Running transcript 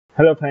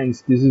Hello friends,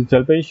 this is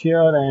Jalpesh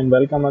here and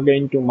welcome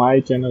again to my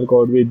channel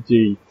Code with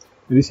G.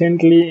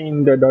 Recently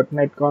in the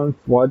 .NET Conf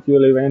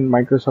virtual event,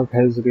 Microsoft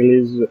has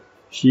released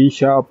C#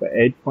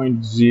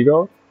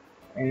 8.0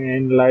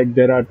 and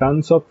there are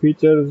tons of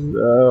features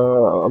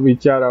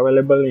which are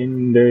available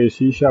in the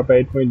C#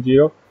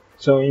 8.0.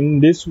 So in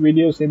this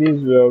video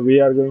series we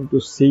are going to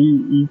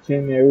see each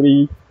and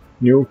every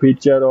new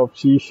feature of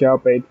C#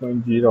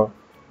 8.0,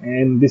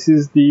 and this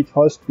is the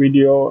first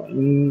video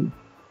in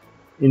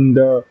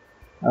the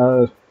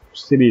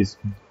series.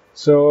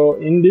 So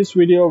in this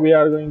video we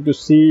are going to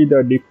see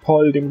the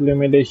default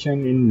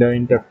implementation in the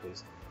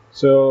interface.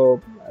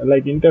 So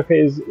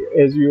interface,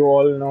 as you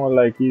all know,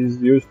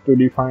 is used to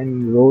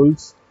define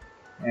roles,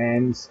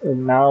 and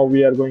now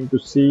we are going to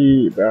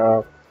see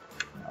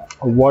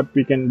what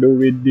we can do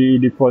with the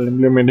default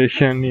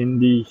implementation in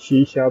the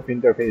C#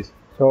 interface.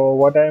 So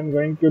what I am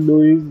going to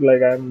do is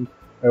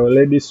I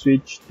already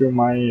switched to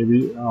my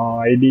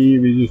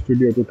IDE Visual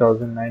Studio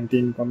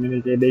 2019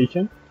 Community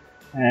Edition,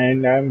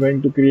 and I am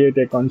going to create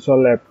a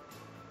console app.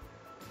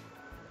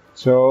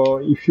 So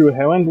if you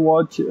haven't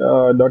watched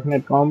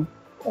 .NET Conf,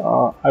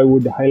 I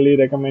would highly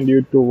recommend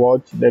you to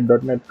watch that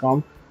 .NET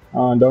Conf.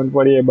 Don't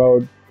worry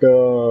about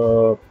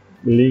the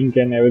link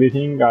and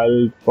everything.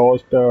 I'll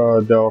post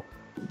the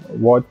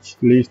watch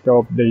list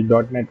of the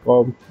 .NET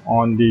Conf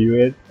on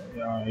the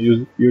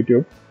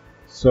YouTube.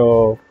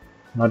 So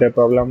not a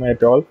problem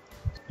at all.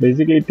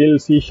 Basically till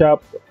C#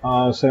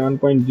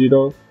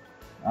 7.0,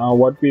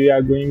 what we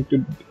are going to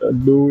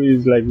do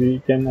is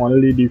we can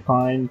only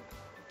define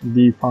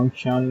the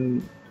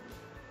function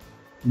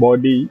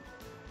body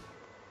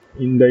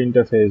in the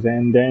interface,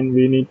 and then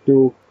we need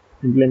to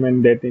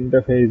implement that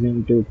interface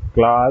into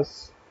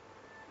class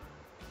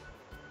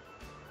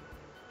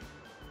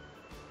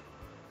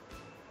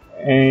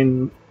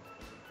and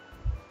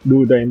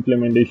do the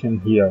implementation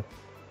here.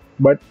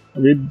 But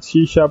with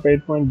C#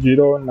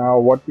 8.0, now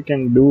what we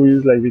can do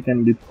is we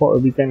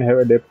can have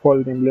a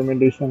default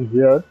implementation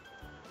here,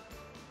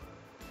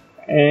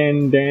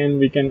 and then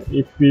we can,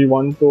 if we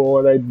want to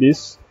override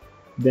this,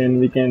 then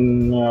we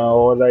can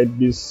override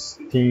this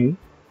thing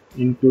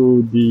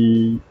into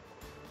the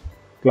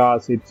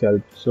class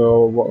itself.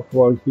 So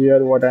for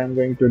here, what I am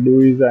going to do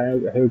is I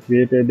have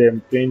created a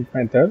print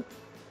method,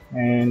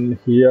 and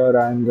here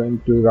I am going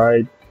to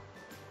write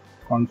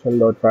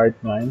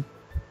console.writeLine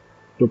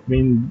to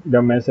print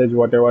the message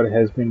whatever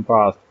has been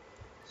passed.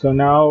 So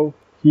now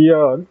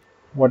here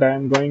what I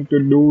am going to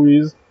do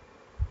is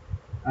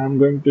I am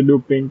going to do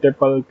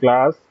printable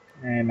class,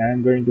 and I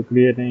am going to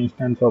create an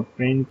instance of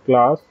print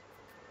class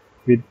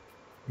with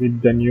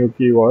the new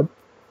keyword,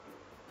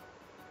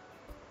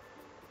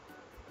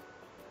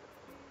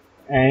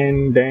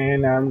 and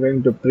then I am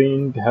going to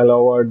print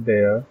hello world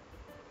there.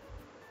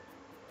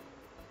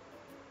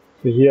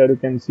 So here you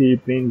can see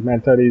print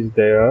method is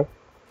there,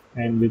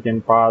 and we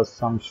can pass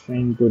some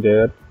string to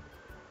there,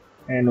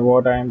 and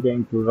what I am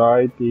going to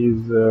write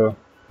is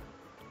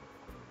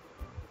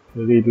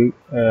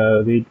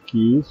read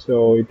key,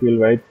 so it will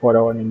wait for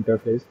our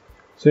interface.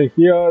 So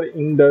here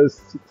in the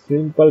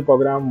simple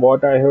program,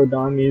 what I have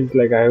done is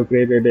I have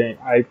created a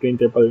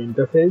iPrintable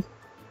interface,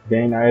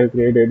 then I have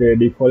created a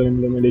default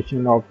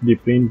implementation of the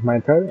print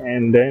method,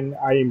 and then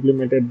I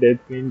implemented that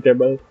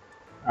iPrintable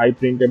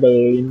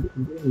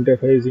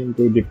interface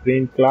into the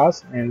print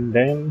class. And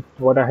then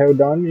what I have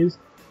done is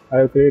I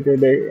have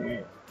created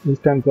a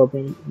instance of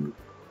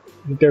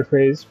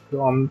interface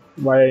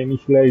by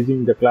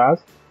initializing the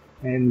class,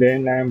 and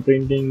then I am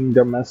printing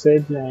the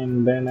message,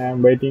 and then I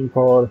am waiting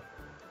for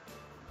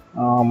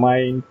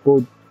my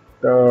input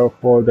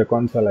for the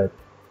console app.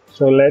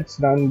 So let's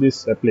run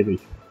this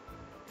application.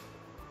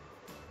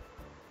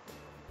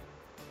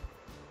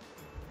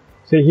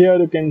 So here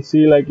you can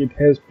see it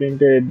has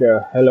printed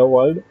hello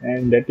world,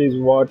 and that is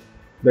what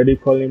the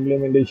default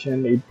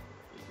implementation it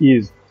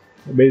is.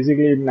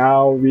 Basically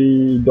now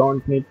we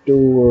don't need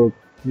to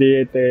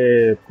create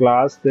a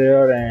class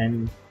there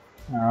and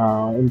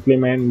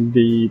implement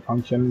the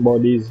function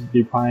bodies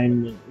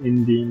defined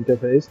in the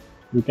interface.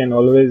 You can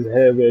always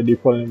have a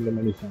default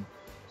implementation.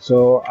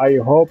 So I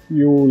hope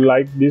you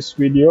like this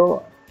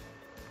video,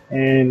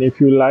 and if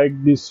you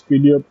like this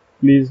video,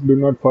 please do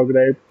not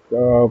forget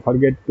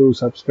to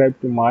subscribe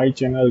to my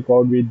channel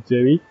Code with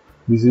JV.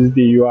 This is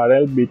the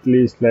URL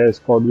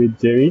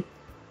bit.ly/codewithjv,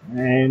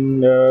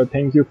 and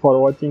thank you for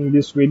watching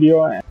this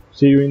video, and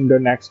see you in the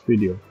next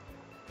video.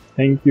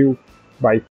 Thank you. Bye.